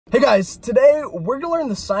Hey guys, today we're gonna learn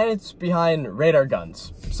the science behind radar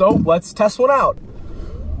guns. So let's test one out.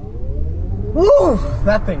 Woo!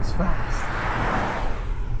 That thing's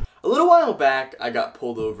fast. A little while back, I got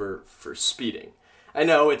pulled over for speeding. I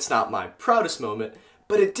know it's not my proudest moment,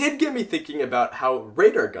 but it did get me thinking about how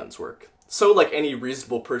radar guns work. So like any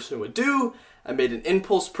reasonable person would do, I made an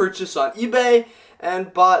impulse purchase on eBay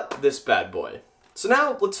and bought this bad boy. So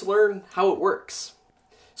now let's learn how it works.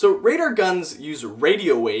 So radar guns use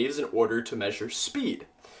radio waves in order to measure speed.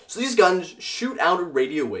 So these guns shoot out a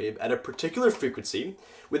radio wave at a particular frequency.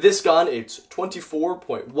 With this gun, it's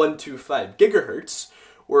 24.125 gigahertz,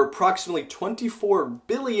 or approximately 24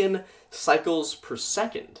 billion cycles per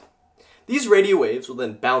second. These radio waves will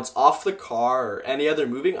then bounce off the car or any other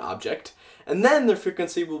moving object, and then their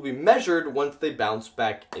frequency will be measured once they bounce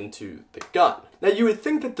back into the gun. Now you would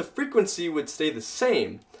think that the frequency would stay the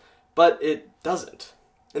same, but it doesn't.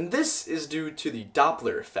 And this is due to the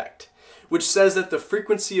Doppler effect, which says that the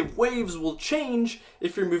frequency of waves will change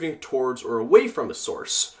if you're moving towards or away from a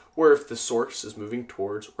source, or if the source is moving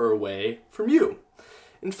towards or away from you.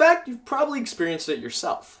 In fact, you've probably experienced it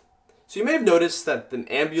yourself. So you may have noticed that an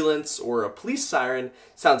ambulance or a police siren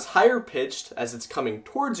sounds higher pitched as it's coming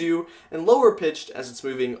towards you and lower pitched as it's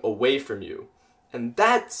moving away from you. And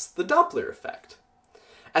that's the Doppler effect.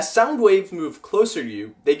 As sound waves move closer to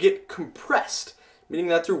you, they get compressed, meaning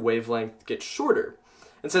that their wavelength gets shorter.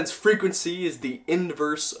 And since frequency is the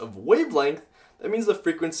inverse of wavelength, that means the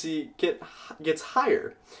frequency gets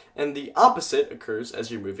higher, and the opposite occurs as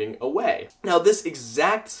you're moving away. Now this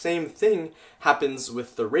exact same thing happens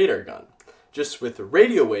with the radar gun, just with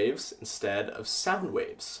radio waves instead of sound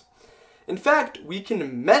waves. In fact, we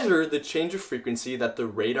can measure the change of frequency that the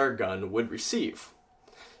radar gun would receive.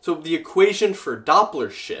 So the equation for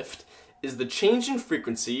Doppler shift is the change in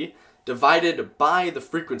frequency divided by the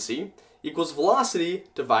frequency equals velocity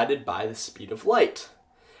divided by the speed of light.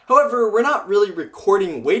 However, we're not really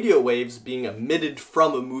recording radio waves being emitted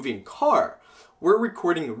from a moving car. We're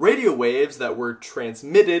recording radio waves that were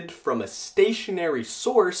transmitted from a stationary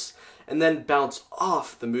source and then bounce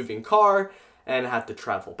off the moving car and have to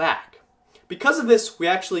travel back. Because of this, we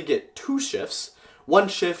actually get two shifts. One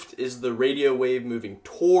shift is the radio wave moving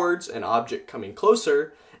towards an object coming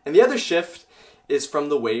closer, and the other shift is from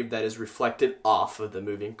the wave that is reflected off of the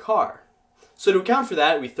moving car. So to account for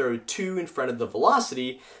that, we throw 2 in front of the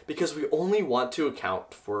velocity because we only want to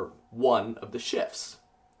account for one of the shifts.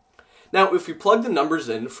 Now, if we plug the numbers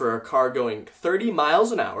in for a car going 30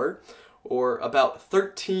 miles an hour, or about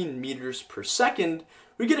 13 meters per second,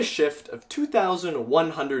 we get a shift of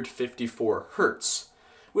 2,154 hertz,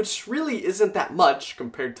 which really isn't that much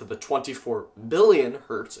compared to the 24 billion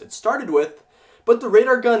hertz it started with, but the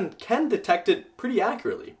radar gun can detect it pretty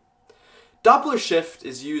accurately. Doppler shift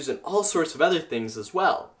is used in all sorts of other things as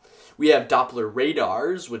well. We have Doppler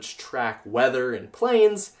radars, which track weather in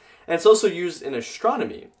planes, and it's also used in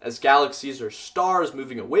astronomy, as galaxies or stars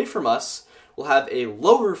moving away from us will have a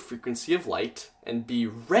lower frequency of light and be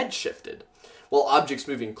red shifted, while objects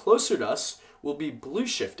moving closer to us will be blue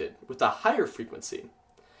shifted with a higher frequency.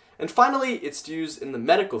 And finally, it's used in the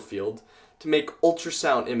medical field to make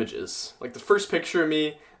ultrasound images, like the first picture of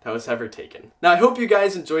me that was ever taken. Now I hope you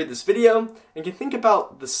guys enjoyed this video and can think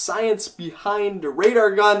about the science behind a radar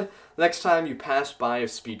gun the next time you pass by a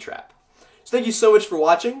speed trap. So thank you so much for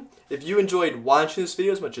watching. If you enjoyed watching this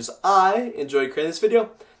video as much as I enjoyed creating this video,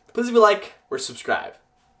 please leave a like or subscribe.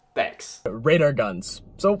 Thanks. Radar guns.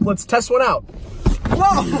 So let's test one out.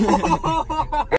 Whoa!